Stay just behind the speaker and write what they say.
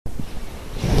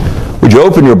Would you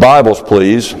open your Bibles,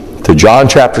 please, to John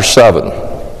chapter 7.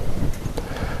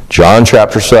 John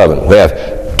chapter 7. We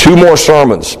have two more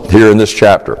sermons here in this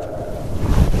chapter.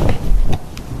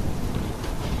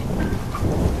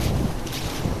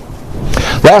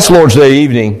 Last Lord's Day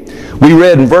evening, we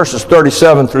read in verses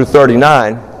 37 through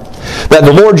 39 that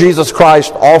the Lord Jesus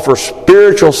Christ offers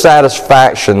spiritual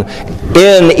satisfaction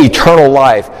in eternal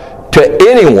life to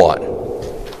anyone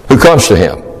who comes to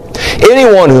Him.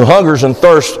 Anyone who hungers and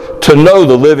thirsts to know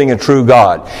the living and true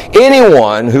God.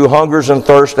 Anyone who hungers and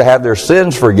thirsts to have their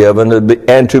sins forgiven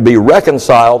and to be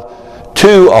reconciled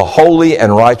to a holy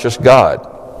and righteous God.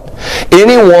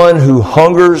 Anyone who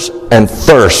hungers and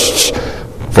thirsts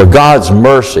for God's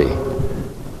mercy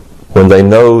when they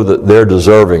know that they're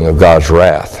deserving of God's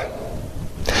wrath.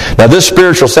 Now, this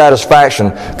spiritual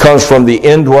satisfaction comes from the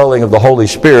indwelling of the Holy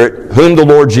Spirit, whom the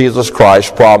Lord Jesus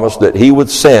Christ promised that He would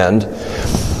send,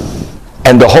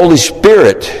 and the Holy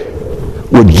Spirit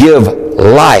would give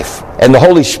life, and the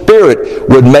Holy Spirit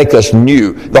would make us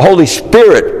new. The Holy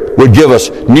Spirit would give us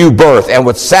new birth and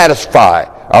would satisfy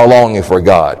our longing for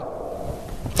God.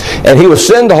 And He would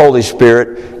send the Holy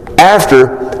Spirit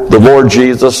after the Lord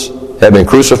Jesus had been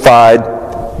crucified,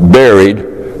 buried,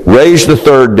 raised the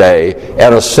third day,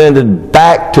 and ascended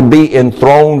back to be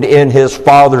enthroned in His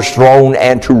Father's throne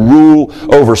and to rule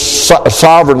over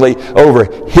sovereignly over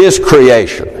His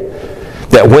creation.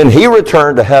 That when He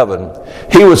returned to heaven,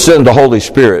 He would send the Holy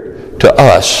Spirit to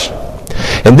us.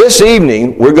 And this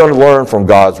evening, we're going to learn from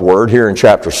God's Word here in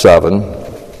chapter 7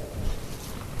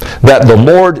 that the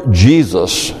Lord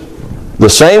Jesus, the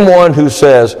same one who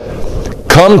says,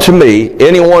 "Come to me,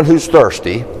 anyone who's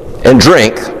thirsty, and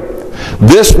drink,"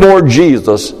 this Lord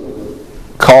Jesus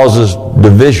causes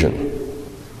division.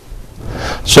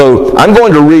 So I'm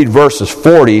going to read verses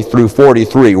 40 through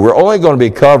 43. We're only going to be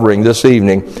covering this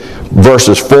evening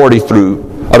verses 40 to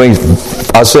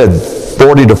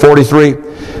 43.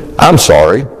 I'm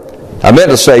sorry. I meant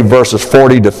to say verses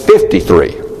 40 to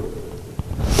 53.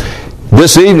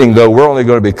 This evening, though, we're only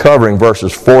going to be covering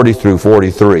verses 40 through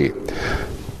 43.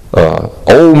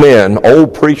 Old men,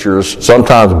 old preachers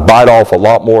sometimes bite off a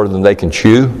lot more than they can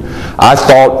chew. I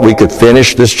thought we could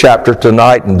finish this chapter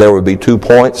tonight and there would be 2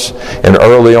 points. And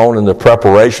early on in the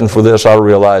preparation for this, I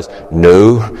realized,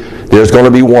 no, there's going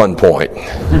to be 1 point.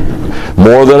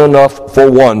 More than enough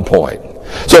for 1 point.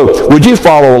 So, would you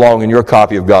follow along in your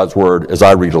copy of God's Word as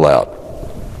I read aloud?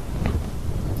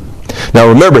 Now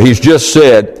remember, He's just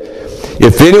said,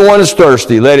 "If anyone is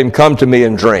thirsty, let him come to me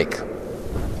and drink."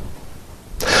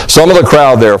 Some of the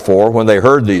crowd, therefore, when they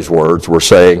heard these words, were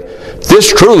saying,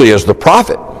 "This truly is the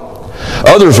prophet."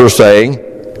 Others were saying,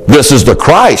 "This is the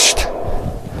Christ."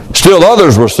 Still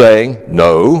others were saying,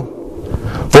 "No,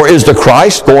 for is the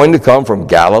Christ going to come from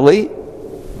Galilee?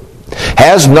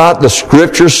 Has not the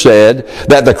Scripture said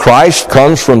that the Christ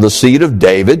comes from the seed of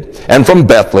David and from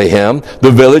Bethlehem,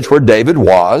 the village where David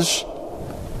was?"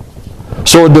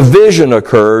 So a division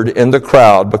occurred in the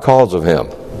crowd because of Him.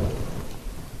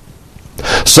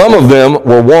 Some of them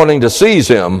were wanting to seize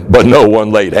Him, but no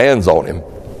one laid hands on Him.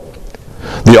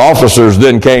 The officers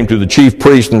then came to the chief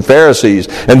priests and Pharisees,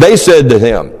 and they said to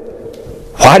Him,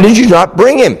 "Why did you not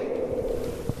bring Him?"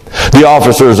 The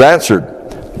officers answered,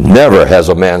 "Never has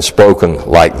a man spoken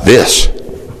like this."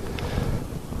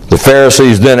 The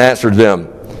Pharisees then answered them,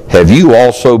 "Have you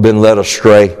also been led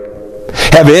astray?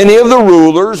 Have any of the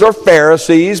rulers or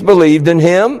Pharisees believed in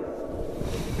Him?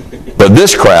 But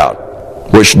this crowd,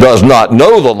 which does not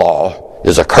know the law,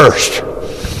 is accursed."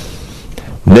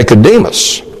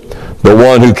 Nicodemus, the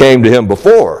one who came to Him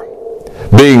before,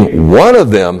 being one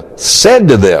of them, said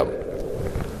to them,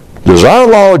 "Does our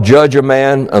law judge a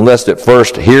man unless it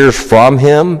first hears from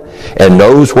him and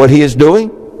knows what he is doing?"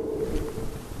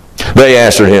 They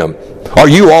answered him, "Are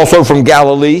you also from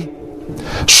Galilee?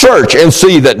 Search and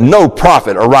see that no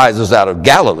prophet arises out of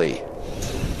Galilee."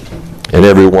 And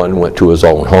everyone went to his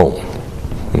own home.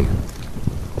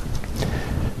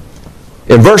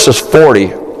 In verses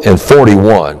 40 and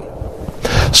 41,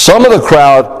 some of the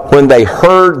crowd, when they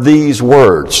heard these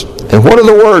words, and what are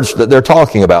the words that they're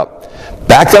talking about?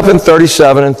 Back up in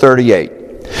 37 and 38.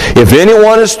 "If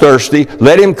anyone is thirsty,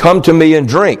 let him come to me and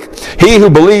drink. He who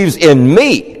believes in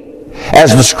me,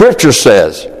 as the Scripture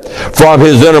says, from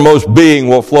his innermost being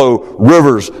will flow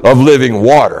rivers of living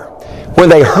water." When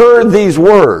they heard these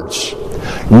words,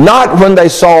 not when they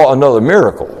saw another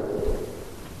miracle,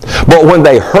 but when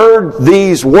they heard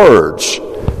these words,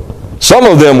 some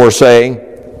of them were saying,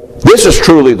 "This is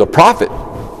truly the prophet."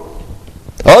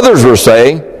 Others were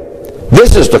saying,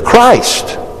 "This is the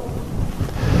Christ."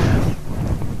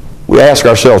 We ask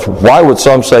ourselves, why would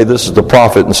some say this is the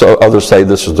prophet and so others say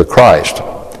this is the Christ?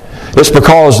 It's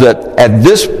because that at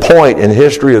this point in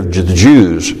history of the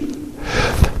Jews,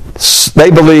 they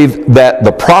believed that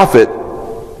the prophet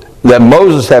that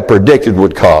Moses had predicted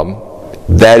would come,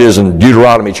 that is in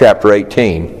Deuteronomy chapter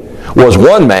 18, was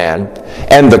one man,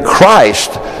 and the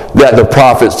Christ that the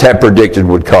prophets had predicted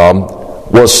would come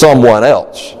was someone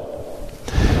else.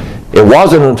 It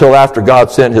wasn't until after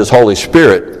God sent His Holy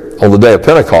Spirit on the day of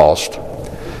Pentecost,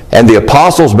 and the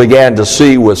apostles began to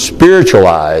see with spiritual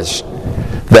eyes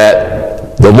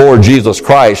that the Lord Jesus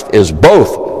Christ is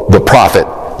both the prophet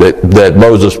that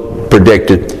Moses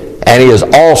predicted, and He is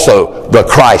also the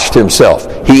Christ Himself.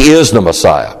 He is the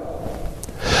Messiah.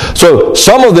 So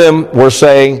some of them were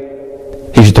saying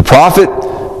He's the prophet.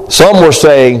 Some were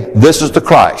saying this is the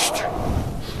Christ.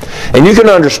 And you can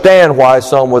understand why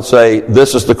some would say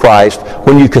this is the Christ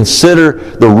when you consider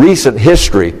the recent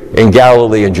history in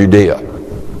Galilee and Judea.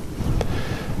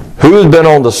 Who has been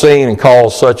on the scene and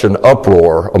caused such an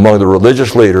uproar among the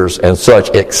religious leaders and such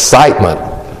excitement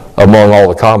among all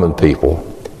the common people?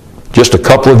 Just a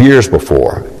couple of years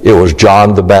before, it was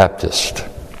John the Baptist.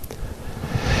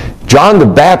 John the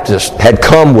Baptist had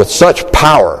come with such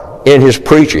power in his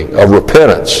preaching of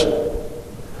repentance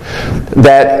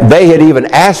that they had even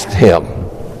asked him,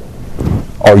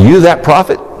 "Are you that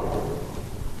prophet?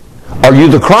 Are you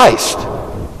the Christ?"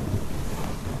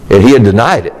 And he had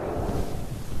denied it.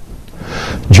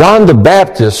 John the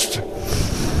Baptist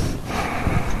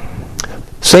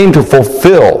seemed to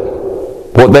fulfill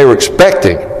what they were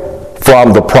expecting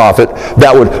from the prophet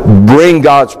that would bring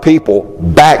God's people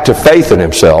back to faith in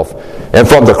Himself, and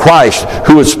from the Christ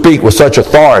who would speak with such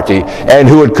authority and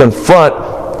who would confront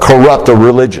corrupt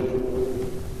religion.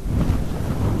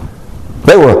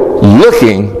 They were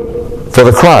looking for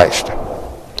the Christ.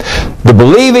 The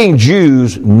believing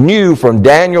Jews knew from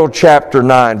Daniel chapter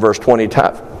 9, verse 20.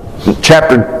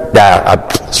 I'm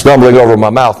stumbling over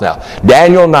my mouth now.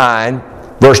 Daniel 9,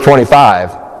 verse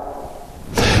 25,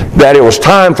 that it was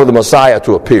time for the Messiah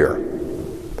to appear.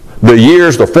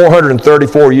 The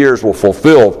 434 years were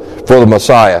fulfilled for the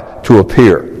Messiah to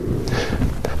appear.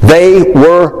 They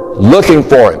were looking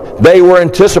for Him. They were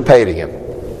anticipating Him.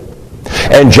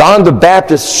 And John the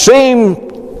Baptist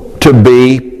seemed to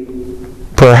be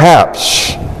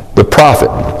perhaps the prophet.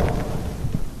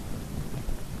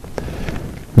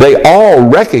 They all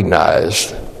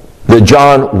recognized that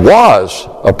John was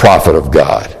a prophet of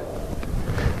God.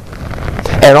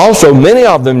 And also many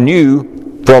of them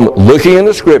knew from looking in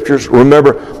the Scriptures,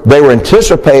 remember, they were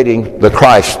anticipating the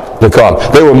Christ to come.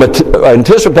 They were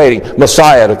anticipating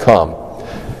Messiah to come.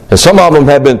 And some of them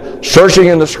had been searching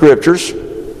in the Scriptures,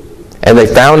 and they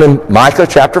found in Micah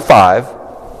chapter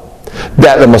 5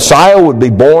 that the Messiah would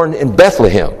be born in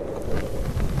Bethlehem.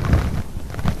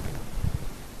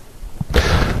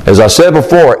 As I said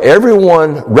before,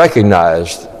 everyone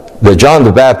recognized that John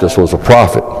the Baptist was a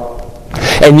prophet.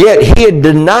 And yet he had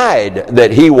denied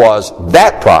that he was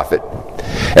that prophet.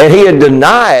 And he had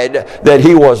denied that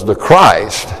he was the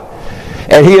Christ.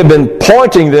 And he had been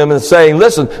pointing them and saying,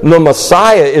 listen, the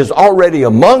Messiah is already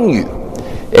among you,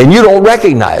 and you don't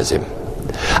recognize Him.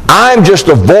 I'm just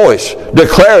a voice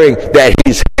declaring that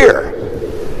He's here.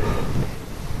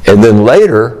 And then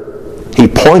later, he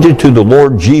pointed to the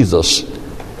Lord Jesus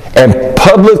and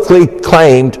publicly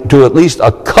claimed to at least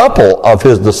a couple of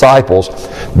his disciples,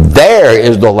 there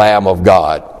is the Lamb of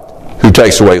God who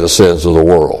takes away the sins of the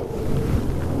world.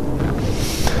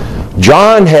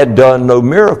 John had done no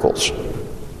miracles.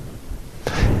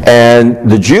 And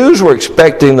the Jews were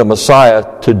expecting the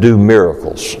Messiah to do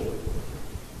miracles.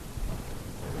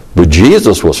 But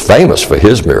Jesus was famous for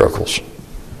His miracles.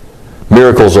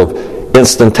 Miracles of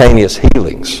instantaneous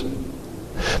healings.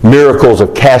 Miracles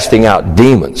of casting out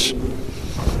demons.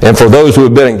 And for those who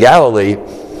have been in Galilee,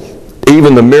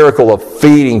 even the miracle of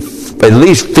feeding at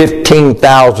least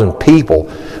 15,000 people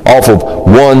off of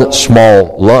one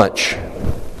small lunch.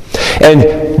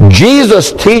 And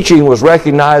Jesus' teaching was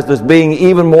recognized as being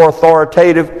even more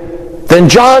authoritative than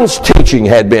John's teaching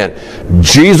had been.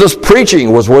 Jesus'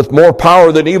 preaching was with more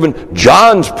power than even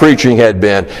John's preaching had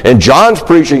been. And John's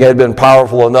preaching had been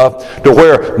powerful enough to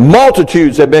where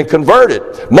multitudes had been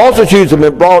converted. Multitudes had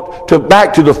been brought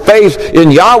back to the faith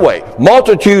in Yahweh.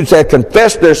 Multitudes had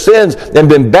confessed their sins and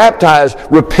been baptized,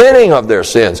 repenting of their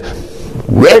sins,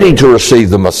 ready to receive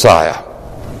the Messiah.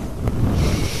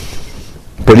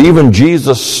 But even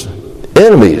Jesus'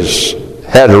 enemies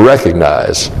had to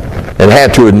recognize and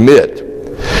had to admit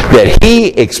that He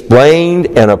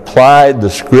explained and applied the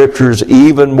Scriptures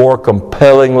even more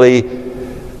compellingly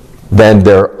than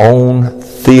their own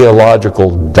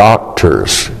theological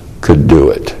doctors could do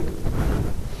it.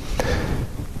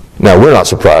 Now, we're not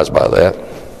surprised by that,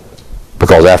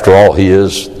 Because after all, he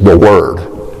is the Word.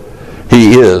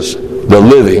 He is the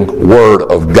living Word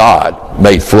of God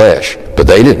made flesh. But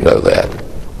they didn't know that.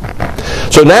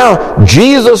 So now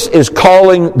Jesus is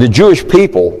calling the Jewish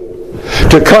people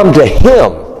to come to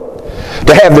Him,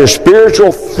 to have their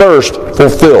spiritual thirst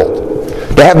fulfilled,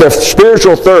 to have their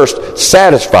spiritual thirst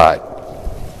satisfied.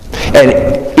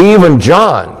 And even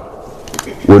John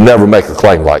would never make a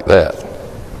claim like that.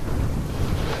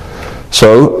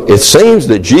 So it seems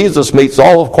that Jesus meets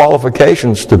all of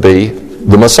qualifications to be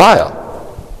the Messiah,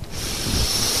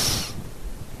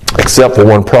 except for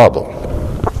one problem.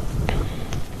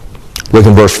 Look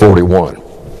in verse 41.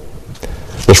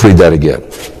 Let's read that again.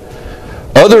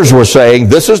 Others were saying,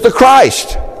 "This is the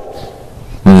Christ."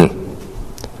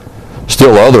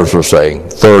 Still others were saying,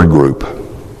 third group,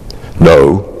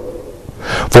 "No,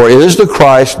 for is the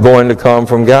Christ going to come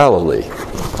from Galilee?"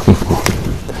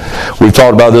 We've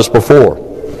talked about this before.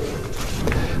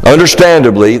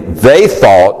 Understandably, they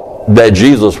thought that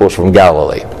Jesus was from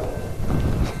Galilee.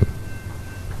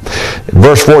 In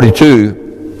verse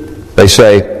 42, they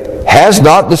say, "Has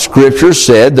not the Scripture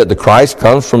said that the Christ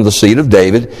comes from the seed of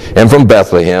David and from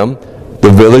Bethlehem, the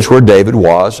village where David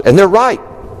was?" And they're right.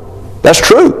 That's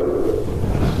true.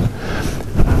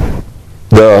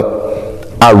 The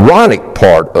ironic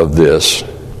part of this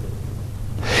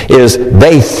is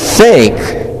they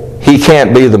think he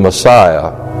can't be the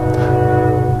Messiah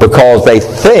because they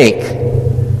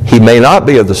think he may not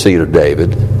be of the seed of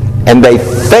David, and they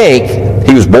think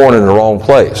he was born in the wrong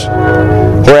place.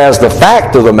 Whereas the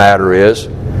fact of the matter is,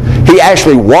 he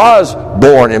actually was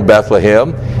born in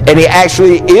Bethlehem, and he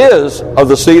actually is of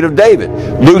the seed of David.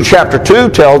 Luke chapter 2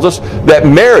 tells us that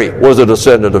Mary was a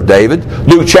descendant of David.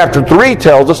 Luke chapter 3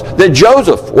 tells us that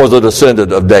Joseph was a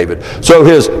descendant of David. So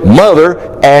his mother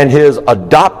and his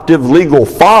adoptive legal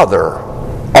father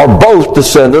are both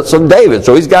descendants of David.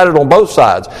 So he's got it on both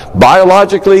sides.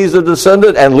 Biologically, he's a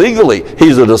descendant, and legally,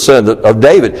 he's a descendant of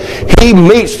David. He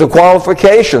meets the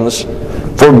qualifications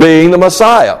for being the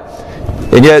Messiah.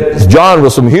 And yet, John,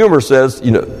 with some humor, says,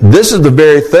 this is the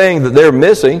very thing that they're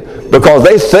missing because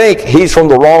they think he's from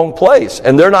the wrong place,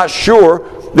 and they're not sure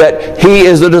that he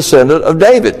is a descendant of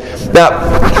David. Now,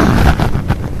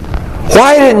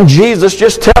 why didn't Jesus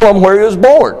just tell them where he was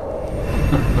born?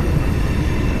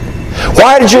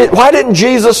 Why didn't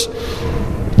Jesus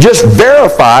just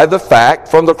verify the fact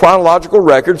from the chronological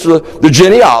records, the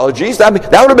genealogies? I mean,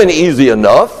 that would have been easy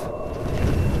enough,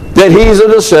 that he's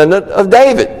a descendant of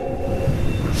David.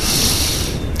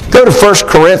 Go to 1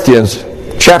 Corinthians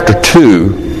chapter 2,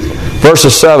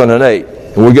 verses 7 and 8,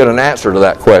 and we'll get an answer to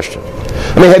that question.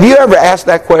 I mean, have you ever asked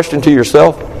that question to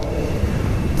yourself?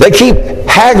 They keep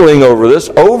haggling over this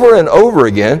over and over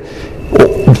again.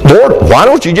 Lord, why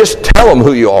don't you just tell them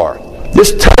who you are?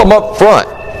 Just tell them up front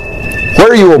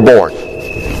where you were born.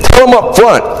 Tell them up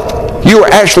front you were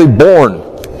actually born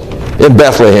in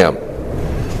Bethlehem.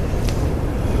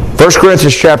 1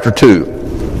 Corinthians chapter 2,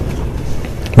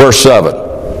 verse 7.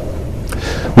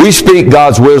 We speak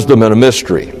God's wisdom in a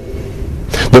mystery.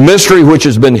 The mystery which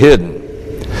has been hidden,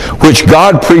 which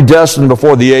God predestined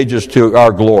before the ages to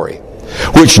our glory,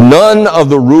 which none of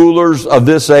the rulers of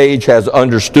this age has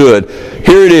understood.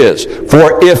 Here it is.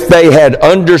 For if they had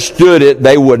understood it,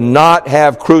 they would not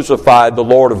have crucified the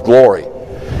Lord of glory.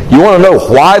 You want to know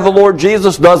why the Lord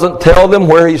Jesus doesn't tell them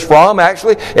where he's from,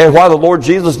 actually? And why the Lord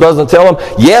Jesus doesn't tell them,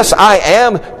 yes, I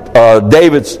am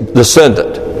David's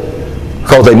descendant.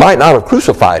 Because they might not have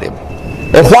crucified him.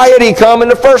 And why had he come in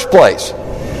the first place?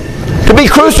 To be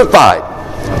crucified.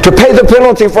 To pay the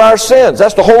penalty for our sins.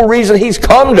 That's the whole reason he's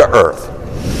come to earth.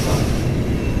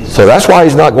 So that's why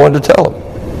he's not going to tell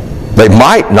them. They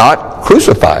might not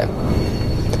crucify him.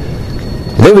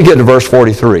 And then we get to verse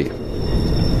 43.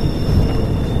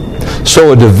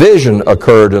 So a division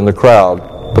occurred in the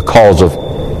crowd because of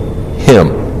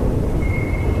him.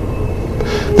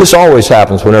 This always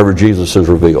happens whenever Jesus is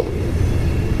revealed.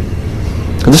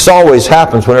 This always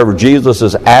happens whenever Jesus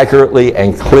is accurately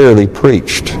and clearly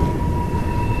preached.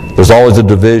 There's always a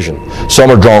division. Some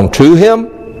are drawn to him.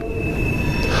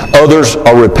 Others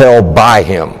are repelled by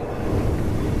him.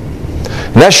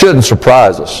 And that shouldn't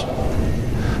surprise us.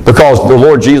 Because the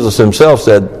Lord Jesus himself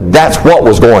said that's what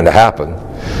was going to happen.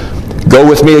 Go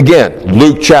with me again.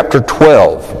 Luke chapter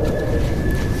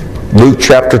 12. Luke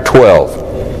chapter 12.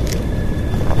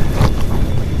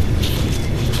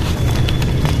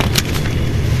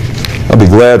 I'll be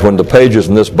glad when the pages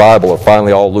in this Bible are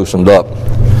finally all loosened up.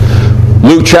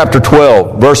 Luke chapter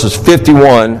 12, verses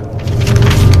 51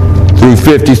 through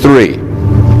 53.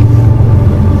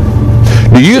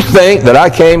 Do you think that I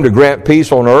came to grant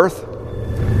peace on earth?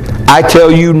 I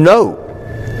tell you no.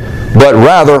 but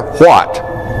rather what?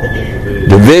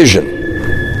 Division.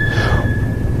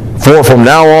 For from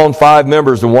now on 5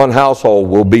 members in one household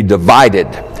will be divided.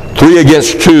 3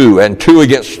 against 2 and 2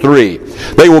 against 3.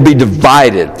 They will be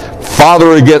divided.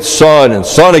 Father against son and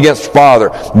son against father.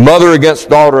 Mother against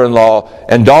daughter-in-law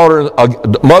and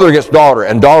mother against daughter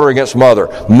and daughter against mother.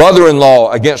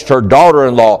 Mother-in-law against her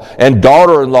daughter-in-law and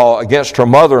daughter-in-law against her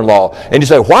mother-in-law. And you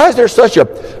say, why is there such a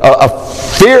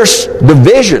fierce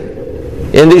division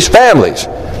in these families?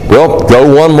 Well,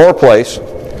 go one more place.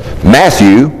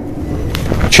 Matthew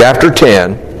chapter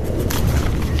 10.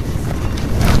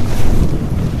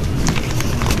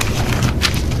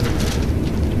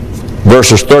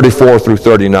 Verses 34 through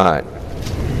 39.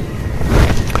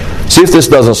 See if this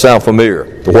doesn't sound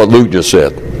familiar to what Luke just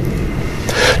said.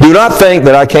 Do not think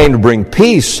that I came to bring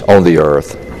peace on the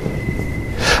earth.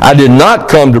 I did not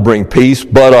come to bring peace,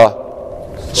 but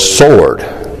a sword.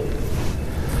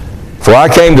 For I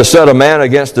came to set a man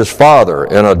against his father,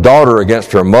 and a daughter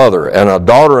against her mother, and a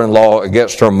daughter-in-law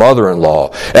against her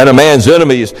mother-in-law. And a man's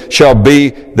enemies shall be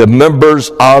the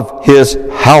members of his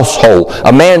household.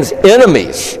 A man's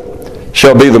enemies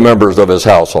shall be the members of his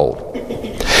household.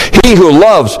 He who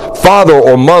loves father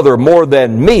or mother more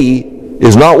than me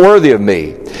is not worthy of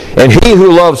me. And he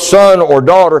who loves son or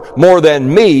daughter more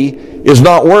than me is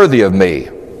not worthy of me.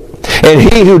 And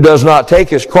he who does not take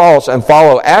his cross and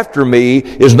follow after me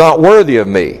is not worthy of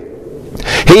me.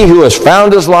 He who has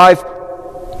found his life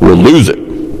will lose it.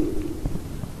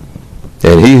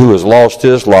 And he who has lost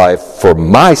his life for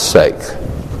my sake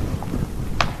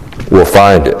will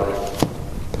find it.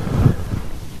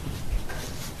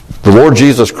 The Lord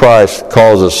Jesus Christ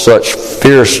causes such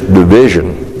fierce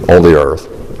division on the earth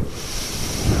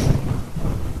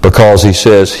because he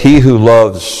says, he who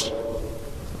loves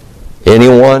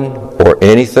anyone or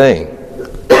anything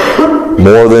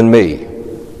more than me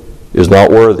is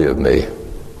not worthy of me.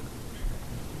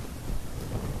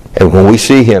 And when we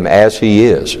see him as he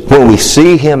is, with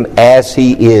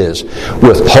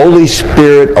Holy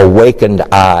Spirit awakened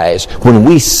eyes, when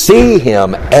we see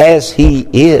him as he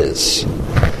is,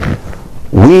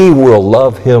 we will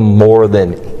love him more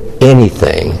than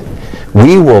anything.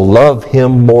 We will love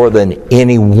him more than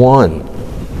anyone.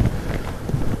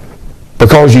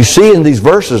 Because you see in these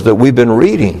verses that we've been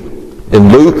reading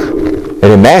in Luke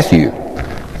and in Matthew,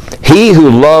 he who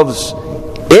loves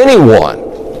anyone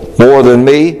more than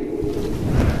me,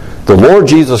 the Lord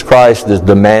Jesus Christ is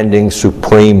demanding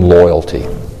supreme loyalty.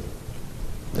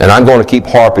 And I'm going to keep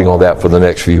harping on that for the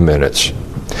next few minutes.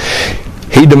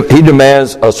 He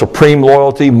demands a supreme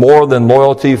loyalty, more than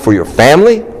loyalty for your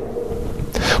family,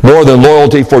 more than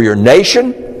loyalty for your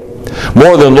nation,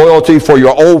 more than loyalty for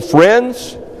your old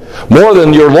friends, more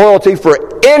than your loyalty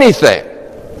for anything.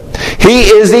 He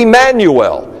is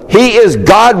Emmanuel. He is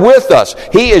God with us.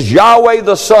 He is Yahweh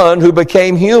the Son who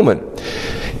became human.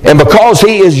 And because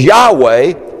he is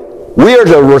Yahweh, we are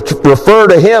to refer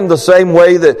to him the same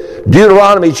way that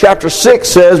Deuteronomy chapter 6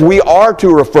 says we are to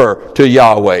refer to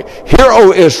Yahweh. Hear,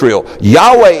 O Israel,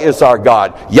 Yahweh is our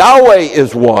God. Yahweh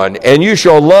is one. And you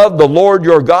shall love the Lord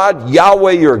your God,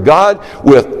 Yahweh your God,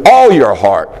 with all your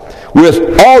heart,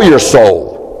 with all your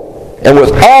soul, and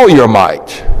with all your might.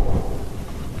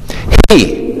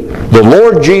 He, the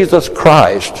Lord Jesus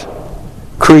Christ,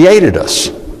 created us.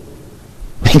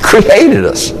 He created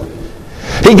us.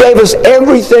 He gave us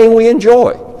everything we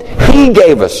enjoy. He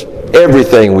gave us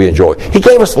everything we enjoy. He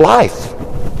gave us life.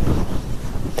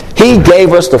 He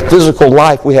gave us the physical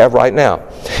life we have right now.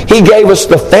 He gave us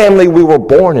the family we were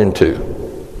born into.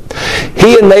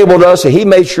 He enabled us, and he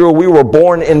made sure we were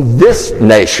born in this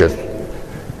nation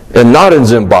and not in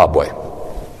Zimbabwe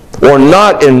or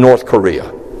not in North Korea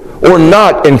or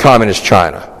not in communist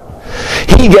China.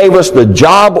 He gave us the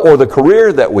job or the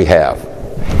career that we have.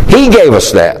 He gave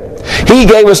us that. He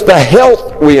gave us the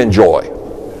health we enjoy.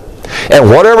 And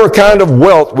whatever kind of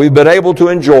wealth we've been able to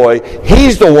enjoy,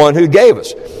 he's the one who gave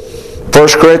us.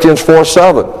 1 Corinthians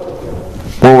 4:7.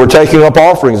 When we're taking up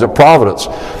offerings at Providence,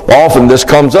 often this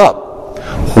comes up.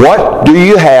 What do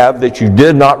you have that you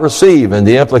did not receive? And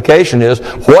the implication is,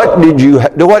 what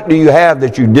do you have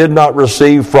that you did not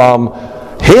receive from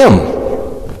him?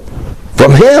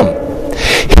 From him.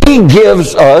 He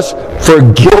gives us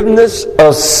forgiveness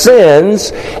of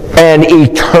sins and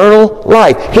eternal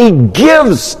life. He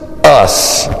gives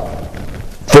us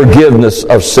forgiveness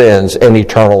of sins and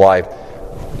eternal life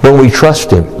when we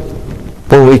trust him,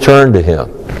 when we turn to him.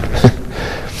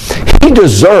 He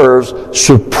deserves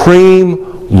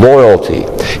supreme loyalty.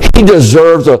 He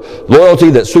deserves a loyalty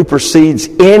that supersedes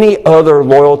any other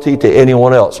loyalty to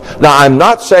anyone else. Now, I'm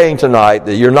not saying tonight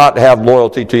that you're not to have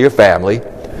loyalty to your family.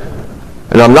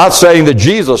 And I'm not saying that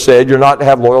Jesus said you're not to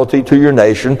have loyalty to your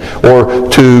nation or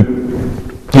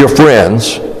to your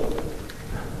friends.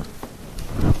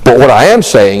 But what I am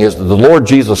saying is that the Lord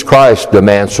Jesus Christ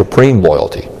demands supreme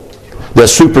loyalty that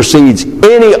supersedes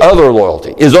any other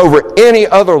loyalty, is over any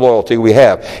other loyalty we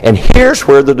have. And here's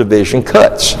where the division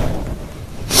cuts.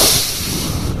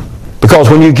 Because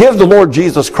when you give the Lord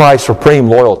Jesus Christ supreme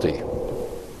loyalty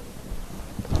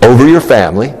over your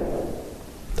family,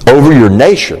 over your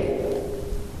nation,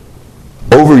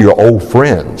 over your old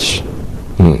friends,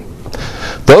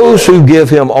 those who give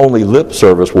him only lip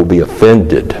service will be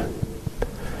offended.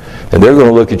 And they're going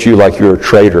to look at you like you're a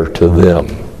traitor to them,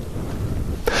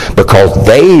 because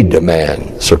they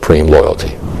demand supreme loyalty.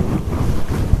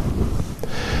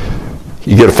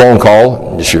 You get a phone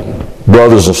call, it's your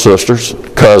brothers and sisters,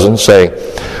 cousins, saying,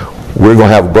 we're going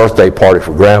to have a birthday party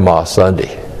for Grandma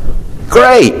Sunday.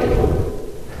 Great!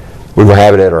 We're going to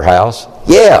have it at her house.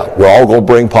 Yeah. We're all going to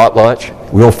bring pot lunch.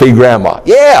 We're going to feed Grandma.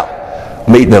 Yeah.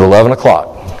 Meeting at 11 o'clock.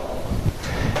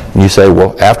 And you say,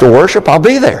 well, after worship, I'll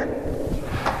be there.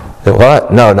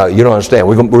 What? No, you don't understand.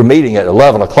 We're meeting at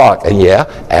 11 o'clock. And yeah,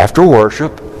 after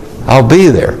worship, I'll be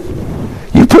there.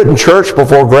 You putting church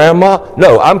before Grandma?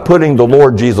 No, I'm putting the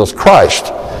Lord Jesus Christ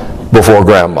before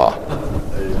Grandma.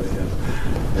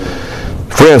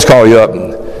 Friends call you up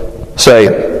and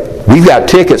say, we've got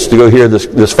tickets to go hear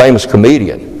this famous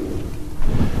comedian.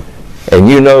 And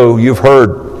you know, you've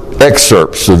heard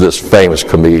excerpts of this famous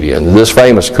comedian. This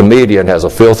famous comedian has a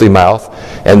filthy mouth,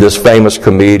 and this famous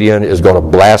comedian is going to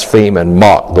blaspheme and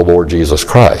mock the Lord Jesus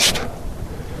Christ.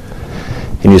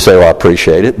 And you say, well, I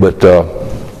appreciate it, but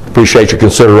appreciate your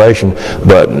consideration,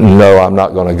 but no, I'm not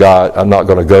going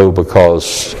to go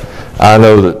because I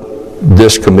know that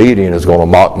this comedian is going to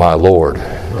mock my Lord.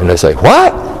 And they say,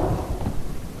 what?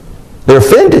 They're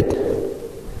offended.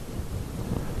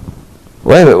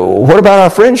 Wait a minute, what about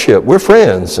our friendship? We're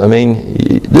friends. I mean,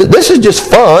 this is just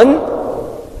fun.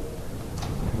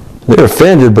 They're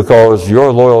offended because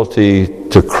your loyalty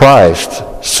to Christ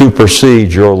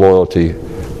supersedes your loyalty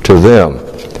to them.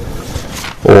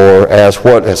 Or as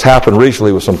what has happened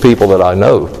recently with some people that I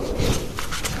know.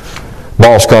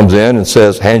 Boss comes in and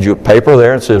says, hands you a paper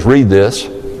there and says, read this.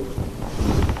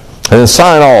 And then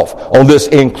sign off on this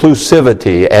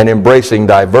inclusivity and embracing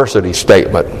diversity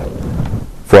statement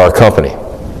for our company.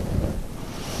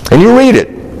 And you read it.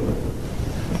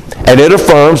 And it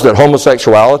affirms that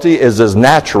homosexuality is as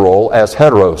natural as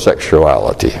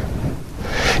heterosexuality.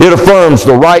 It affirms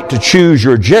the right to choose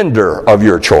your gender of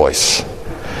your choice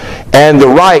and the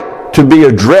right to be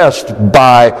addressed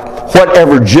by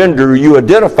whatever gender you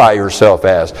identify yourself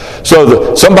as. So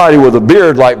that somebody with a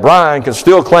beard like Brian can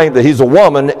still claim that he's a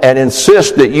woman and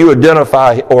insist that you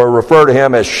identify or refer to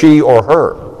him as she or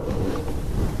her.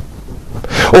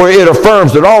 Or it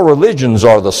affirms that all religions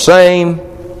are the same,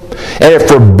 and it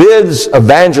forbids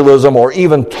evangelism or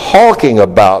even talking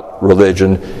about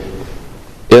religion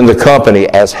in the company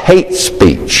as hate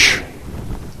speech.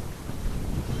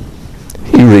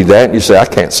 You read that and you say, I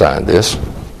can't sign this.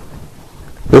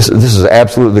 This is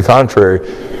absolutely contrary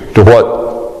to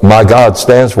what my God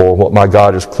stands for, what my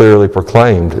God has clearly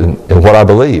proclaimed, and what I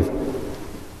believe.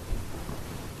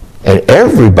 And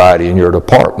everybody in your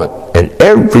department and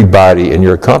everybody in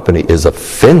your company is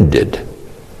offended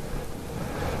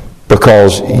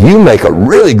because you make a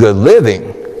really good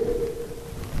living,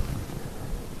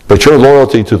 but your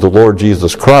loyalty to the Lord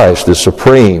Jesus Christ is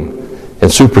supreme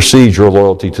and supersedes your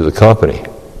loyalty to the company.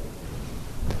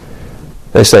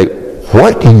 They say,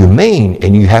 what do you mean?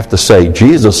 And you have to say,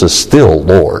 Jesus is still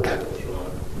Lord.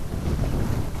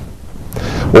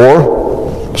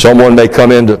 Or someone may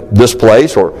come into this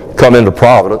place or come into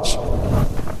Providence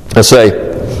and say,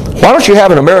 why don't you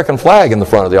have an American flag in the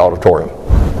front of the auditorium?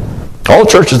 All the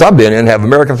churches I've been in have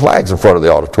American flags in front of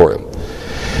the auditorium.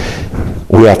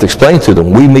 We have to explain to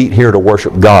them, we meet here to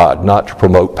worship God, not to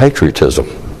promote patriotism.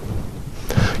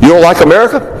 You don't like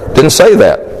America? Didn't say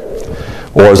that.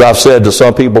 Or as I've said to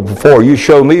some people before, you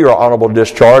show me your honorable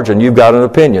discharge and you've got an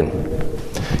opinion.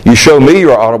 You show me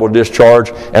your honorable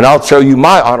discharge and I'll show you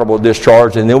my honorable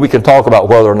discharge, and then we can talk about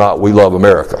whether or not we love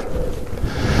America.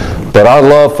 But our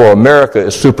love for America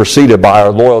is superseded by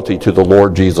our loyalty to the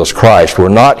Lord Jesus Christ. We're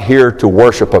not here to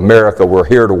worship America. We're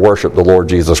here to worship the Lord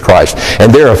Jesus Christ.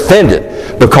 And they're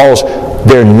offended because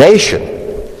their nation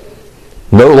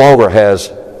no longer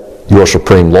has your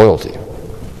supreme loyalty.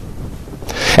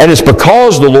 And it's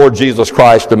because the Lord Jesus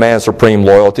Christ demands supreme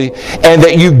loyalty and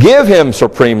that you give him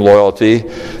supreme loyalty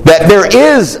that there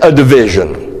is a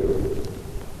division.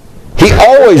 He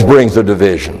always brings a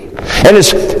division. And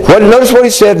notice what he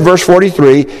said in verse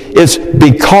 43, it's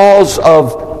because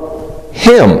of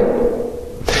him.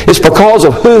 It's because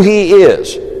of who He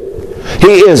is.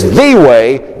 He is the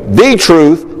way, the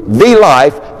truth, the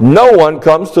life. No one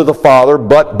comes to the Father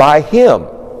but by Him.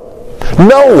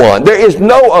 No one. There is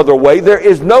no other way. There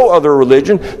is no other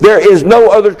religion. There is no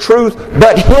other truth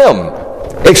but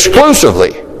Him,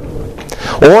 exclusively.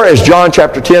 Or as John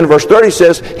chapter 10 verse 30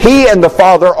 says, He and the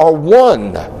Father are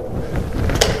one.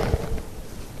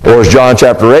 Or as John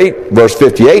chapter 8 verse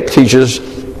 58 teaches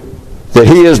that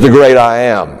He is the great I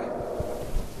am.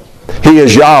 He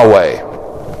is Yahweh.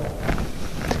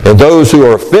 And those who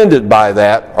are offended by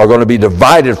that are going to be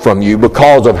divided from you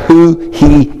because of who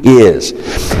He is.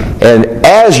 And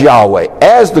as Yahweh,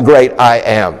 as the great I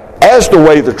am, as the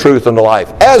way, the truth, and the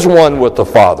life, as one with the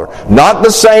Father, not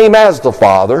the same as the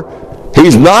Father.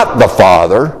 He's not the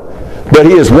Father, but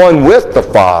He is one with the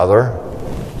Father.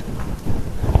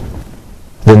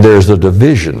 Then there's a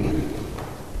division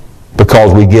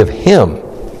because we give Him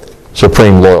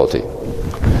supreme loyalty.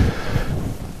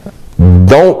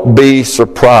 Don't be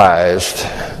surprised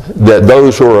that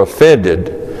those who are offended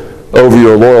over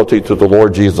your loyalty to the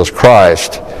Lord Jesus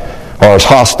Christ are as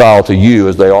hostile to you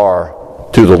as they are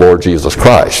to the Lord Jesus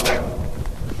Christ.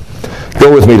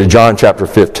 Go with me to John chapter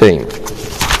 15.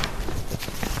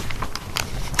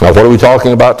 Now, what are we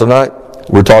talking about tonight?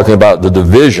 We're talking about the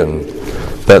division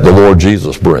that the Lord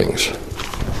Jesus brings.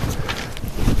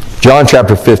 John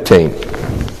chapter 15.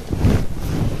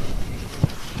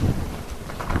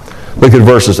 Look at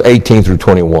verses 18 through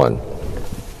 21.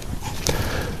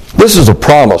 This is a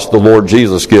promise the Lord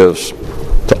Jesus gives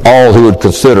to all who would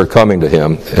consider coming to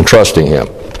Him and trusting Him.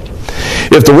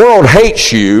 If the world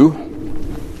hates you,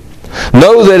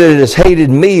 know that it has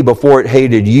hated me before it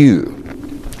hated you.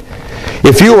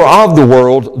 If you were of the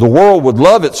world would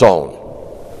love its own.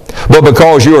 But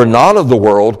because you are not of the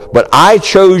world, but I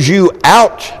chose you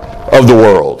out of the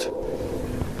world,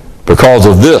 because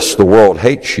of this the world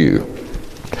hates you.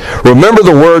 Remember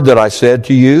the word that I said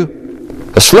to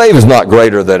you? A slave is not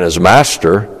greater than his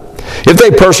master. If they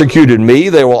persecuted me,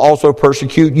 they will also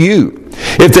persecute you.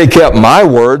 If they kept my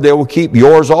word, they will keep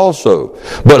yours also.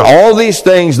 But all these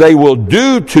things they will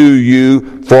do to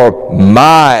you for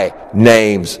my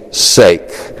name's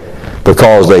sake,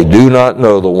 because they do not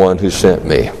know the one who sent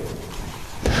me.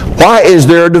 Why is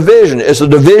there a division? It's a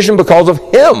division because of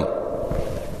Him.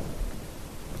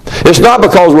 It's not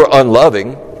because we're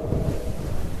unloving.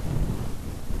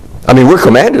 I mean, we're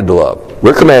commanded to love.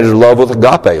 We're commanded to love with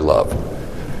agape love.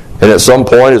 And at some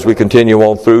point, as we continue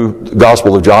on through the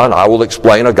Gospel of John, I will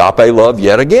explain agape love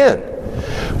yet again.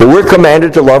 But we're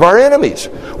commanded to love our enemies.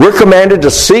 We're commanded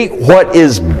to seek what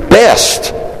is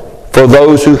best for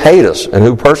those who hate us and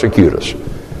who persecute us.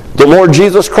 The Lord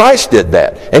Jesus Christ did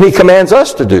that, and He commands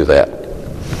us to do that.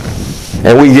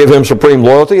 And we give Him supreme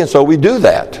loyalty, and so we do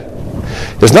that.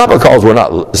 It's not because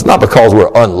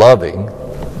we're unloving.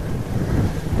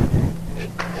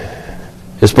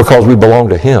 It's because we belong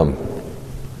to Him.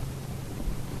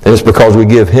 And it's because we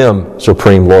give Him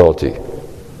supreme loyalty.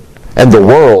 And the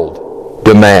world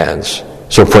demands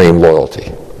supreme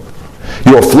loyalty.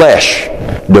 Your flesh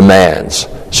demands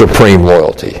supreme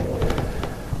loyalty.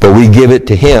 But we give it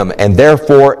to Him, and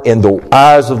therefore in the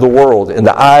eyes of the world, in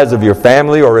the eyes of your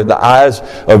family, or in the eyes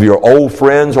of your old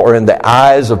friends, or in the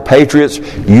eyes of patriots,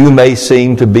 you may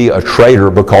seem to be a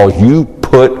traitor because you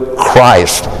put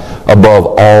Christ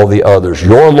above all the others.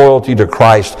 Your loyalty to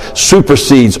Christ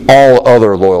supersedes all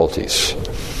other loyalties.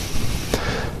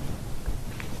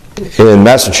 In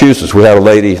Massachusetts, we had a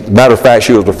lady, matter of fact,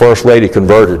 she was the first lady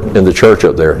converted in the church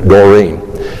up there, Doreen.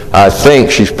 I think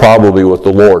she's probably with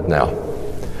the Lord now.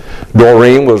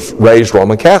 Doreen was raised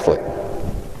Roman Catholic.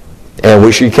 And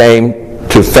when she came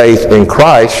to faith in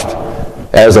Christ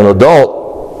as an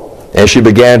adult, and she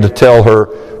began to tell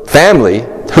her family,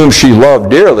 whom she loved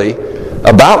dearly,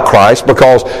 about Christ,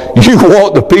 because you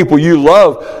want the people you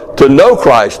love to know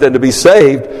Christ and to be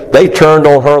saved, they turned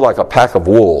on her like a pack of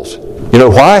wolves. You know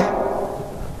why?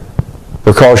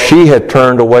 Because she had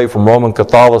turned away from Roman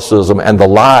Catholicism and the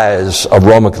lies of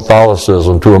Roman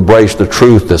Catholicism to embrace the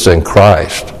truth that's in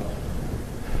Christ.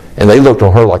 And they looked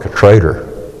on her like a traitor,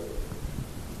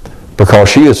 because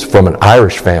she is from an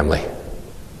Irish family.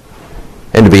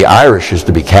 And to be Irish is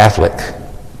to be Catholic.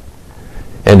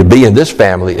 And to be in this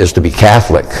family is to be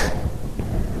Catholic.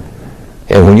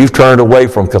 And when you've turned away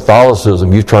from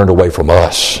Catholicism, you've turned away from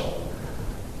us.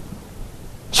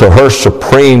 So her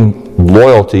supreme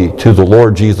loyalty to the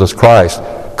Lord Jesus Christ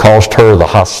cost her the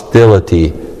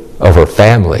hostility of her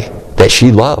family that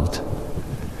she loved.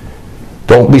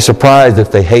 Don't be surprised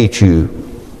if they hate you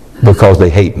because they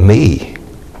hate me.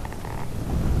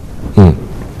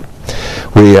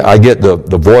 I get the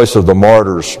Voice of the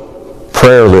Martyrs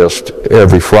prayer list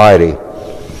every Friday.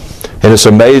 And it's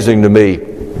amazing to me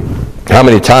how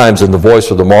many times in the Voice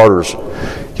of the Martyrs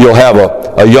you'll have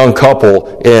a young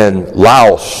couple in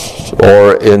Laos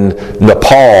or in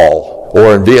Nepal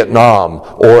or in Vietnam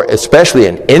or especially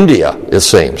in India, it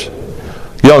seems.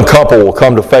 Young couple will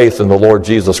come to faith in the Lord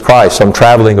Jesus Christ. Some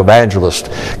traveling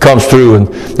evangelist comes through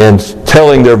and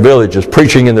telling their villages,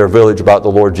 preaching in their village about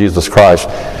the Lord Jesus Christ.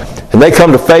 And they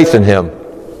come to faith in Him.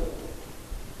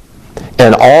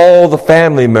 And all the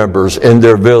family members in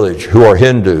their village who are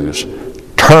Hindus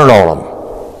turn on them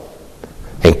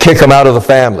and kick them out of the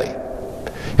family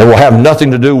and will have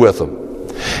nothing to do with them.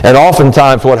 And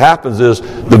oftentimes what happens is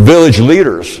the village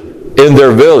leaders in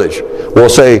their village will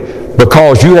say,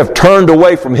 because you have turned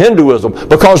away from Hinduism,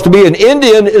 because to be an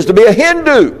Indian is to be a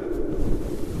Hindu.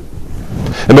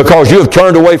 And because you have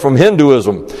turned away from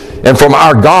Hinduism and from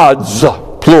our gods,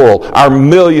 plural, our 1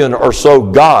 million or so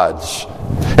gods,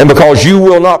 and because you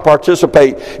will not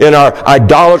participate in our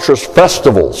idolatrous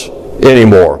festivals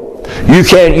anymore, you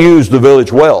can't use the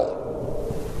village well.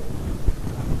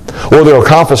 Or they'll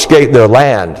confiscate their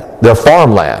land, their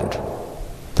farmland.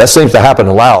 That seems to happen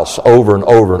in Laos over and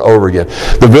over and over again.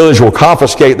 The village will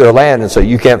confiscate their land and say,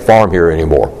 you can't farm here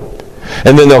anymore.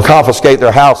 And then they'll confiscate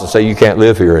their house and say, you can't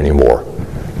live here anymore.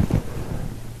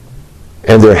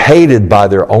 And they're hated by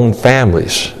their own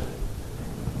families.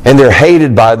 And they're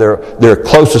hated by their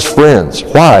closest friends.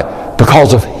 Why?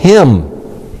 Because of Him.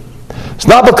 It's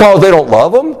not because they don't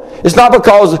love Him. It's not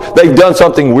because they've done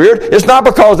something weird. It's not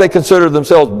because they consider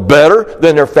themselves better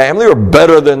than their family or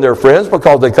better than their friends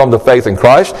because they come to faith in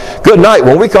Christ. Good night.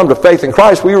 When we come to faith in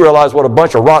Christ, we realize what a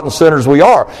bunch of rotten sinners we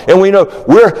are. And we know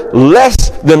we're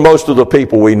less than most of the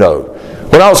people we know.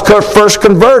 When I was first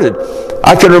converted,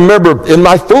 I can remember in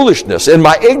my foolishness, in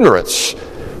my ignorance,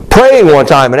 praying one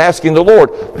time and asking the Lord,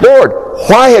 Lord,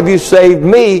 why have you saved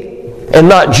me and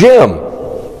not Jim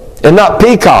and not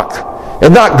Peacock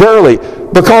and not Gurley?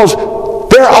 Because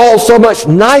they're all so much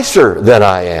nicer than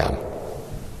I am.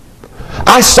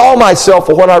 I saw myself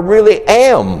for what I really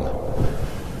am.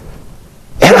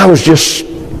 And I was just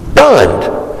stunned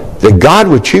that God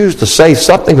would choose to save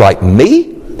something like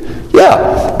me.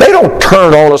 Yeah, they don't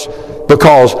turn on us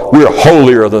because we're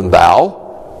holier than thou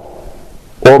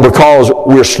or because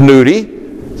we're snooty.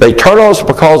 They turn on us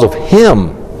because of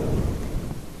Him.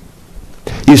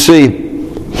 You see,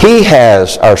 He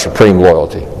has our supreme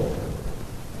loyalty.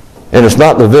 And it's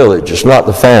not the village, it's not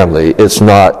the family, it's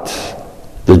not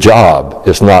the job,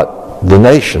 it's not the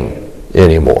nation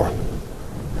anymore.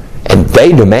 And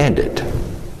they demand it.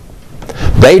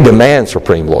 They demand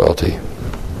supreme loyalty.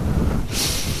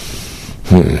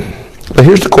 But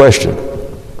here's the question.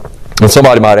 And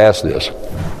somebody might ask this.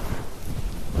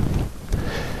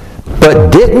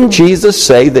 But didn't Jesus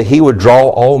say that He would draw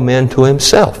all men to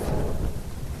Himself?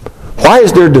 Why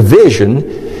is there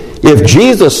division if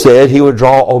Jesus said He would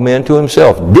draw all men to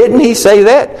Himself? Didn't He say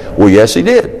that? Well, yes, He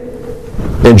did.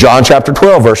 In John chapter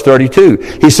 12, verse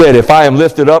 32, He said, if I am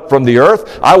lifted up from the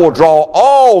earth, I will draw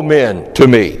all men to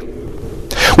me.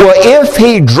 Well, if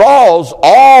He draws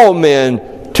all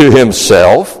men to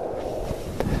Himself,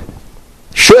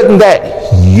 shouldn't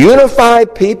that unify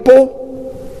people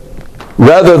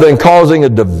rather than causing a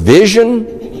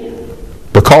division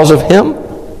because of Him?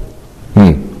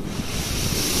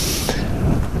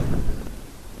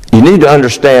 You need to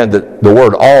understand that the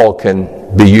word all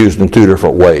can be used in two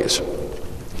different ways.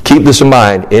 Keep this in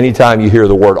mind anytime you hear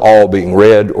the word all being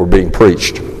read or being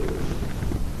preached.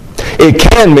 It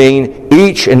can mean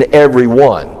each and every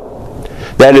one.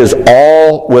 That is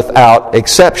all without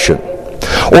exception.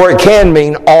 Or it can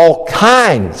mean all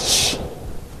kinds.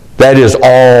 That is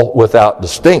all without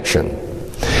distinction.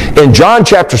 In John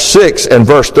chapter 6 and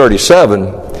verse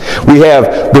 37, we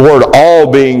have the word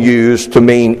all being used to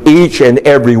mean each and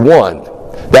every one.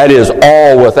 That is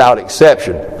all without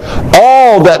exception.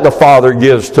 All that the Father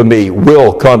gives to me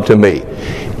will come to me.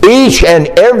 Each and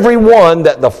every one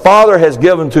that the Father has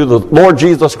given to the Lord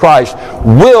Jesus Christ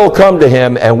will come to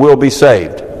Him and will be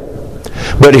saved.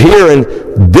 But here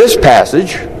in this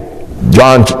passage,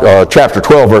 John chapter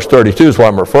 12 verse 32 is what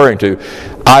I'm referring to,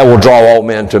 I will draw all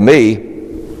men to me.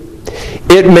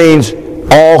 It means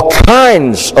all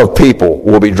kinds of people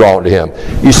will be drawn to Him.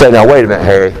 You say, now wait a minute,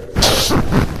 Harry.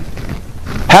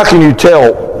 How can you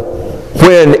tell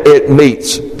when it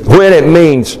means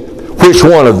which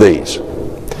one of these?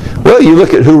 Well, you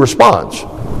look at who responds.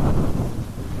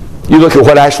 You look at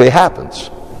what actually happens.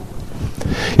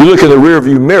 You look in the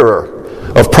rearview mirror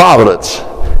of providence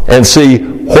and see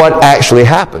what actually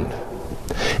happened.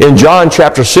 In John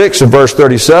chapter 6 and verse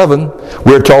 37,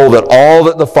 we're told that all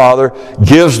that the Father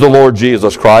gives the Lord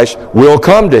Jesus Christ will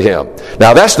come to him.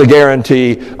 Now that's the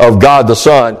guarantee of God the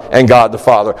Son and God the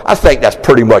Father. I think that's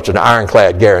pretty much an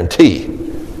ironclad guarantee.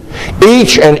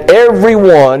 Each and every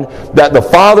one that the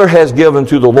Father has given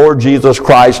to the Lord Jesus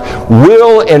Christ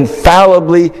will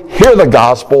infallibly hear the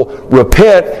gospel,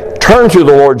 repent, turn to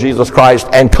the Lord Jesus Christ,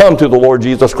 and come to the Lord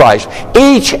Jesus Christ.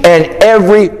 Each and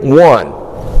every one.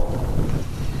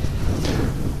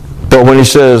 But when he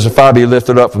says, if I be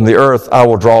lifted up from the earth, I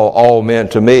will draw all men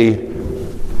to me.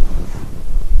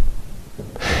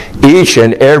 Each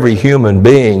and every human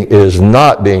being is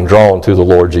not being drawn to the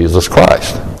Lord Jesus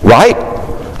Christ. Right?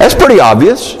 That's pretty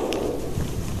obvious.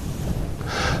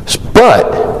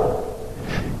 But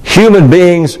human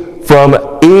beings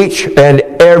from each and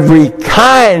every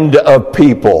kind of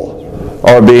people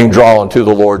are being drawn to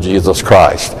the Lord Jesus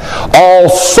Christ. All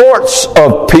sorts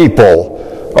of people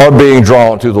are being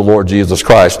drawn to the Lord Jesus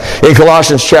Christ. In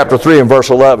Colossians chapter 3 and verse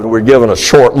 11, we're given a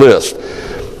short list.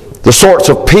 The sorts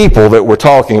of people that we're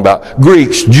talking about: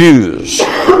 Greeks, Jews,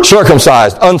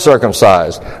 circumcised,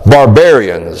 uncircumcised,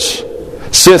 barbarians,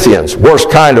 Scythians, worst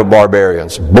kind of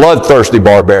barbarians, bloodthirsty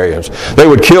barbarians. They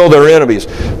would kill their enemies,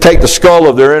 take the skull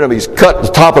of their enemies, cut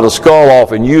the top of the skull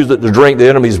off, and use it to drink the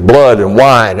enemy's blood and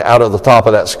wine out of the top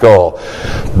of that skull.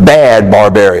 Bad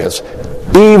barbarians.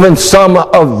 Even some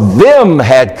of them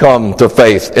had come to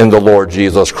faith in the Lord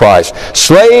Jesus Christ.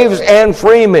 Slaves and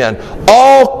free men,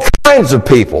 all kinds of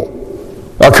people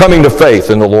are coming to faith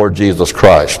in the Lord Jesus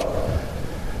Christ.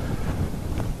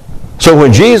 So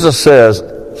when Jesus says,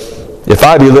 if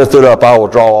I be lifted up, I will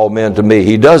draw all men to me,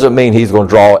 he doesn't mean he's going to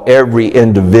draw every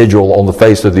individual on the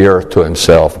face of the earth to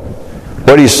himself.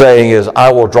 What he's saying is,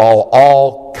 I will draw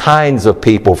all kinds of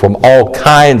people from all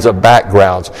kinds of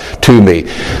backgrounds to me.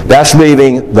 That's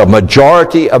leaving the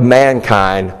majority of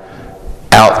mankind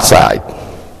outside,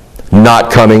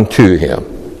 not coming to him.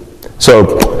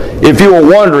 So, if you were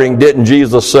wondering, didn't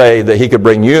Jesus say that he could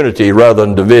bring unity rather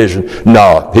than division?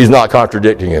 No, he's not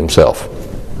contradicting himself.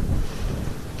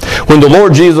 When the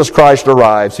Lord Jesus Christ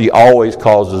arrives, he always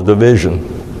causes division,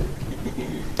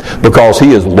 because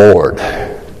he is Lord.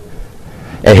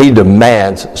 And he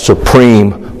demands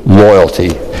supreme loyalty.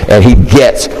 And he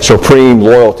gets supreme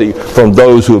loyalty from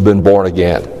those who have been born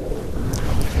again.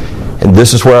 And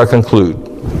this is where I conclude.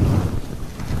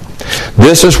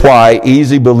 This is why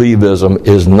easy believism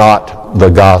is not the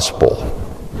gospel.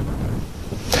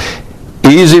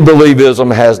 Easy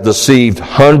believism has deceived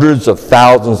hundreds of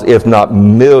thousands, if not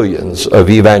millions, of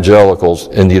evangelicals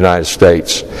in the United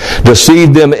States.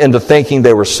 Deceived them into thinking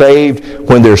they were saved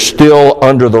when they're still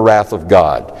under the wrath of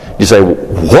God. You say,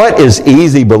 what is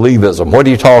easy believism? What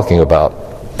are you talking about?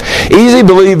 Easy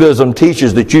believism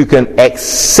teaches that you can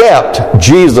accept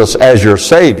Jesus as your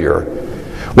Savior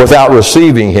without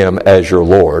receiving him as your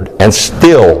Lord and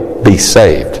still be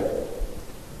saved.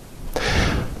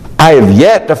 I have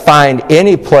yet to find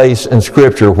any place in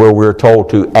Scripture where we're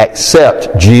told to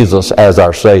accept Jesus as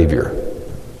our Savior.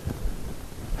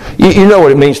 You know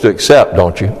what it means to accept,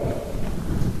 don't you?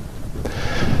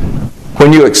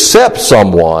 When you accept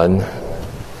someone,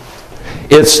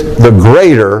 it's the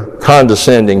greater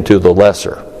condescending to the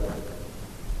lesser.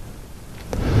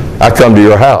 I come to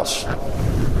your house,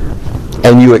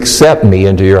 and you accept me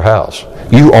into your house.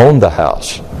 You own the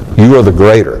house. You are the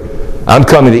greater. I'm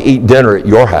coming to eat dinner at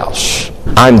your house.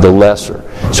 I'm the lesser.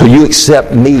 So you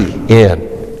accept me in.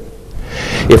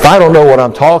 If I don't know what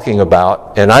I'm talking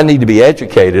about, and I need to be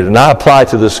educated, and I apply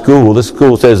to this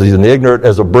school says he's an ignorant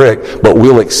as a brick, but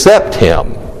we'll accept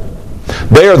him.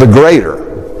 They are the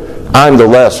greater. I'm the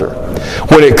lesser.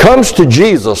 When it comes to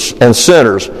Jesus and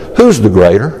sinners, who's the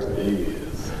greater?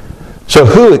 So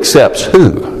who accepts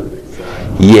who?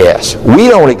 Yes, we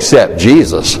don't accept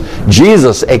Jesus.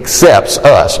 Jesus accepts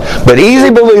us. But easy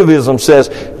believism says,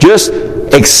 just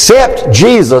accept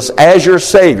Jesus as your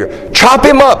Savior. Chop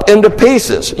him up into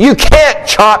pieces. You can't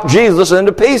chop Jesus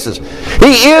into pieces.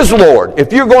 He is Lord.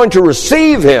 If you're going to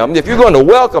receive him, if you're going to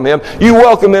welcome him, you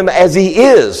welcome him as he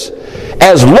is,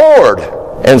 as Lord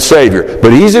and Savior.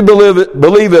 But easy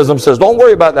believism says, don't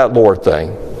worry about that Lord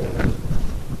thing.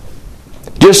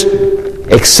 Just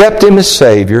accept him as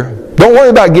Savior. Don't worry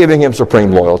about giving him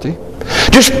supreme loyalty.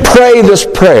 Just pray this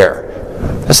prayer.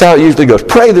 That's how it usually goes.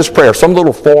 Pray this prayer, some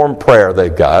little form prayer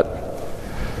they've got.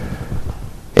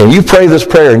 And you pray this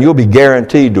prayer and you'll be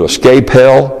guaranteed to escape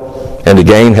hell and to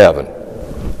gain heaven.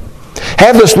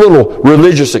 Have this little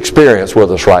religious experience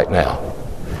with us right now.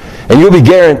 And you'll be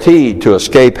guaranteed to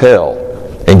escape hell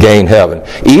and gain heaven.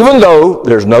 Even though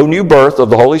there's no new birth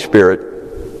of the Holy Spirit,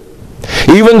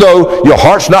 even though your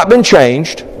heart's not been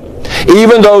changed,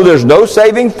 Even though there's no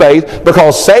saving faith,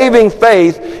 because saving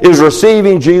faith is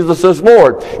receiving Jesus as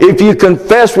Lord. If you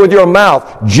confess with your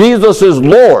mouth Jesus is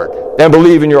Lord and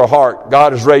believe in your heart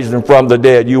God has raised him from the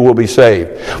dead, you will be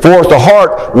saved. For with the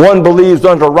heart one believes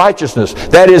unto righteousness.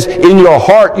 That is, in your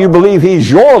heart you believe he's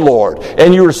your Lord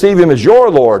and you receive him as your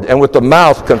Lord. And with the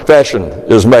mouth confession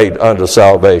is made unto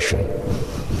salvation.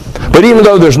 But even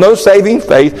though there's no saving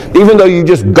faith, even though you've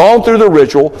just gone through the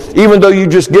ritual, even though you've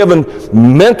just given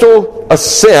mental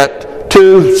assent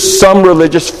to some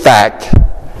religious fact,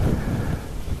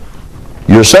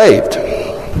 you're saved.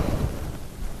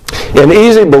 In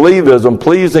easy believism,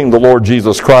 pleasing the Lord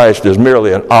Jesus Christ is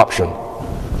merely an option.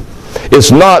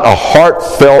 It's not a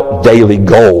heartfelt daily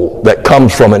goal that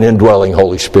comes from an indwelling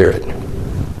Holy Spirit.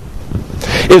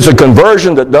 It's a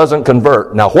conversion that doesn't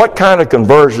convert. Now, what kind of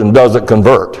conversion doesn't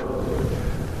convert?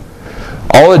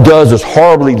 All it does is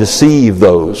horribly deceive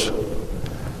those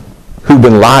who've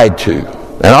been lied to.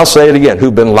 And I'll say it again,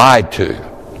 who've been lied to.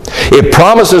 It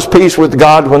promises peace with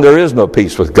God when there is no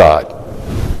peace with God.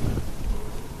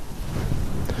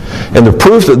 And the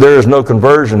proof that there is no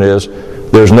conversion is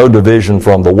there's no division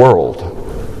from the world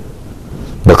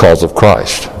because of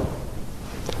Christ.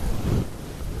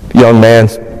 Young man,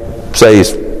 say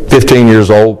he's 15 years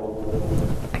old.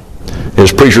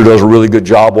 His preacher does a really good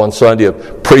job one Sunday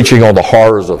of preaching on the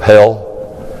horrors of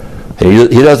hell.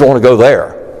 And he doesn't want to go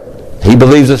there. He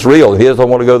believes it's real. He doesn't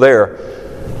want to go there.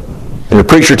 And the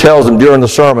preacher tells him during the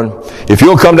sermon, if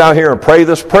you'll come down here and pray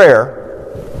this prayer,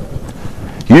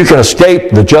 you can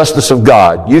escape the justice of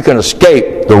God. You can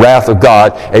escape the wrath of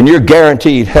God, and you're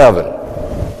guaranteed heaven.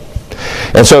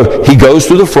 And so he goes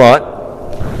to the front,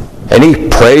 and he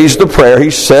prays the prayer.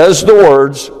 He says the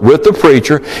words with the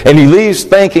preacher, and he leaves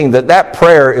thinking that that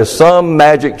prayer is some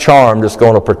magic charm that's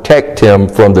going to protect him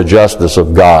from the justice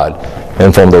of God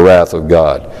and from the wrath of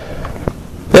God.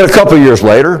 Then a couple of years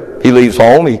later, he leaves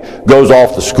home, he goes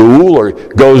off to school, or he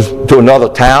goes to another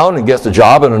town and gets a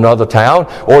job in another town,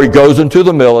 or he goes into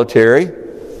the military,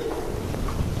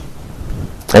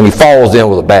 and he falls in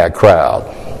with a bad crowd.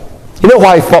 You know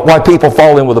why people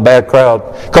fall in with a bad crowd?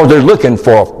 Because they're looking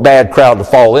for a bad crowd to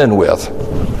fall in with.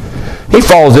 He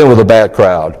falls in with a bad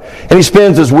crowd. And he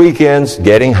spends his weekends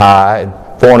getting high,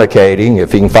 fornicating,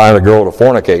 if he can find a girl to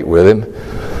fornicate with him.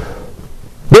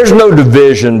 There's no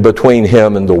division between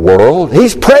him and the world.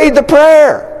 He's prayed the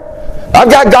prayer. I've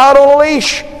got God on a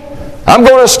leash. I'm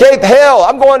going to escape hell.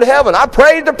 I'm going to heaven. I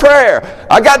prayed the prayer.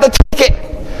 I got the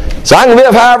ticket. So I can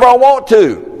live however I want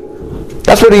to.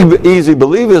 That's what easy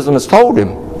believism has told him.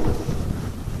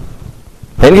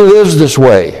 And he lives this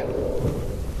way.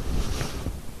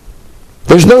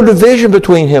 There's no division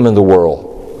between him and the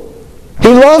world. He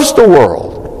loves the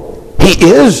world. He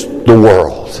is the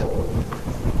world.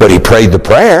 But he prayed the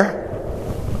prayer.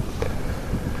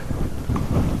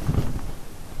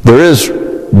 There is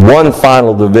one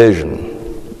final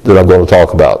division that I'm going to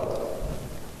talk about.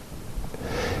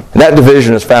 And that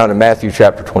division is found in Matthew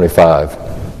chapter 25.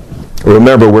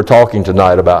 Remember, we're talking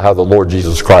tonight about how the Lord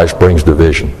Jesus Christ brings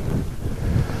division.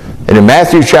 And in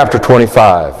Matthew chapter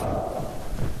 25,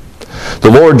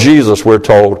 the Lord Jesus, we're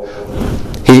told,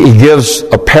 he gives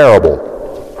a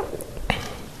parable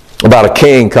about a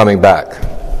king coming back.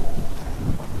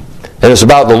 And it's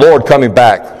about the Lord coming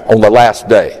back on the last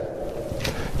day.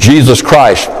 Jesus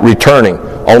Christ returning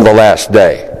on the last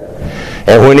day.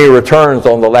 And when he returns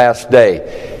on the last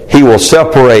day, he will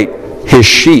separate his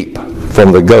sheep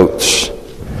from the goats.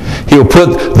 He'll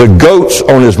put the goats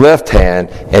on his left hand,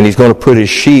 and he's going to put his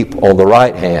sheep on the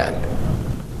right hand.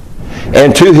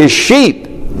 And to his sheep,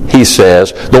 he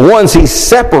says, the ones he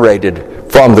separated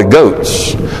from the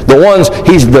goats, the ones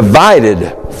he's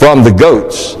divided from the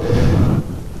goats,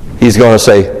 he's going to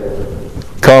say,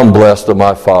 come blessed of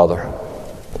my Father.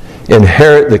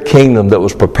 Inherit the kingdom that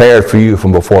was prepared for you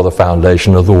from before the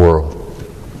foundation of the world.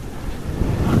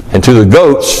 And to the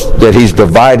goats that he's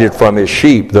divided from his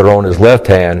sheep that are on his left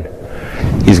hand,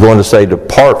 he's going to say,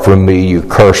 depart from me, you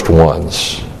cursed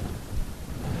ones.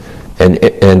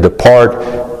 And depart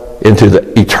into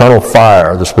the eternal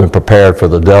fire that's been prepared for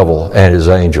the devil and his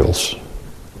angels.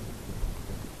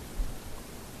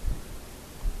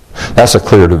 That's a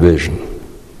clear division.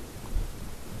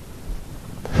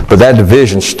 But that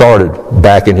division started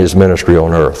back in his ministry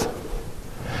on earth.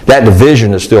 That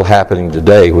division is still happening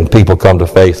today when people come to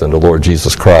faith in the Lord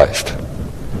Jesus Christ.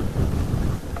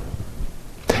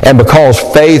 And because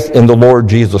faith in the Lord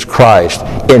Jesus Christ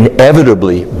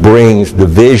inevitably brings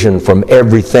division from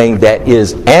everything that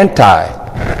is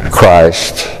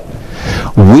anti-Christ,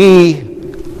 we,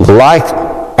 like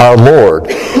our Lord,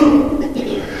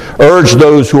 urge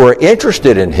those who are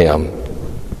interested in Him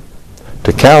to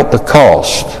to count the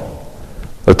cost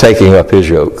of taking up his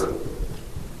yoke.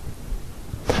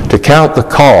 To count the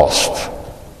cost.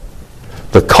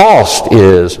 The cost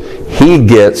is he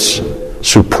gets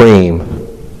supreme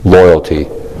loyalty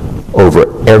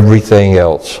over everything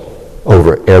else,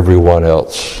 over everyone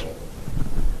else.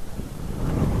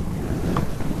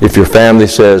 If your family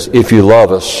says, if you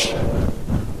love us,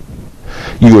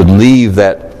 you would leave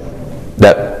that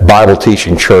Bible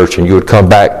teaching church and you would come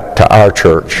back to our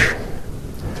church.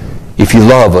 If you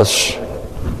love us,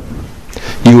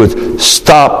 you would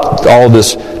stop all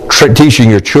this teaching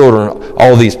your children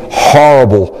all these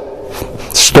horrible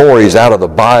stories out of the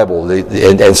Bible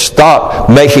and stop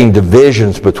making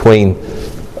divisions between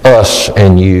us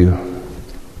and you.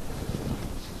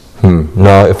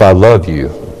 No, if I love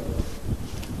you,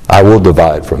 I will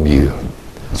divide from you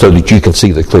so that you can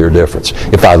see the clear difference.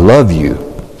 If I love you,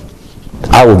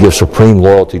 I will give supreme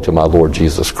loyalty to my Lord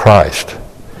Jesus Christ,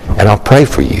 and I'll pray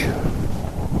for you.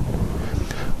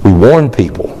 We warn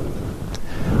people,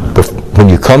 but when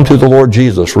you come to the Lord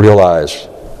Jesus, realize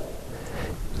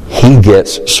he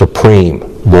gets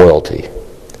supreme loyalty.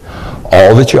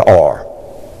 All that you are,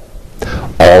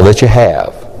 all that you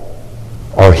have,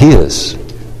 are his.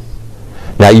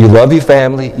 Now you love your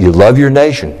family, you love your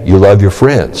nation, you love your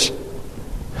friends,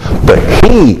 but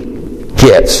he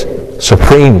gets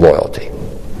supreme loyalty.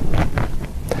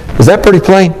 Is that pretty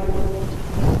plain?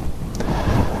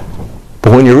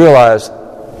 But when you realize,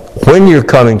 when you're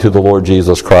coming to the Lord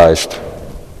Jesus Christ,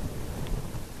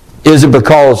 is it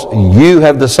because you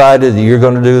have decided that you're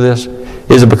going to do this?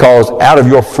 Is it because out of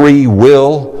your free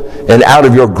will and out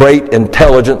of your great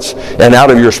intelligence and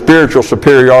out of your spiritual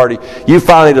superiority, you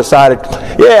finally decided,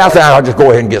 I think I'll just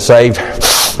go ahead and get saved.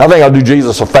 I think I'll do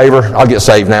Jesus a favor. I'll get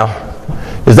saved now.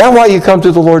 Is that why you come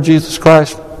to the Lord Jesus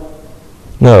Christ?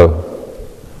 No.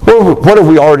 What have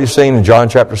we already seen in John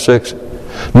chapter 6?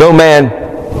 No man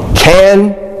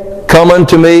can come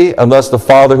unto me unless the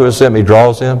Father who has sent me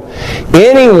draws him.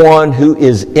 Anyone who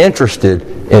is interested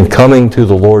in coming to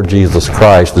the Lord Jesus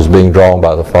Christ is being drawn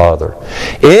by the Father.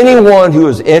 Anyone who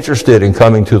is interested in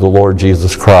coming to the Lord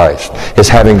Jesus Christ is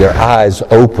having their eyes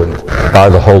opened by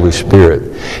the Holy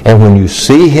Spirit. And when you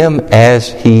see him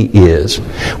as he is,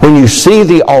 when you see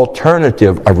the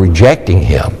alternative of rejecting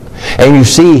him, and you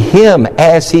see him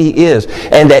as he is,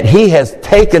 and that he has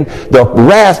taken the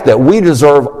wrath that we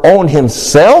deserve on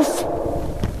himself,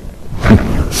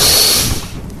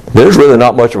 there's really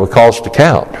not much of a cost to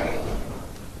count.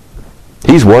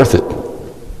 He's worth it.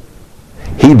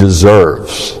 He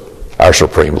deserves our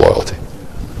supreme loyalty.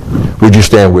 Would you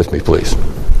stand with me, please?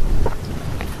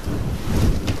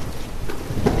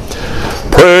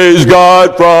 Praise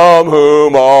God from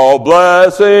whom all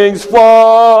blessings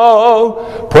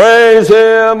flow. Praise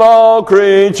him, all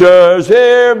creatures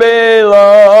here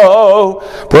below.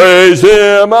 Praise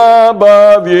him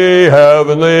above, ye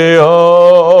heavenly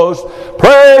hosts.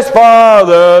 Praise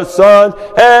Father, Son,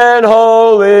 and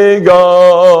Holy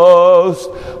Ghost.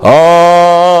 Amen.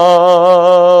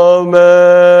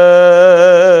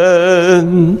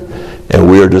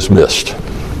 And we are dismissed.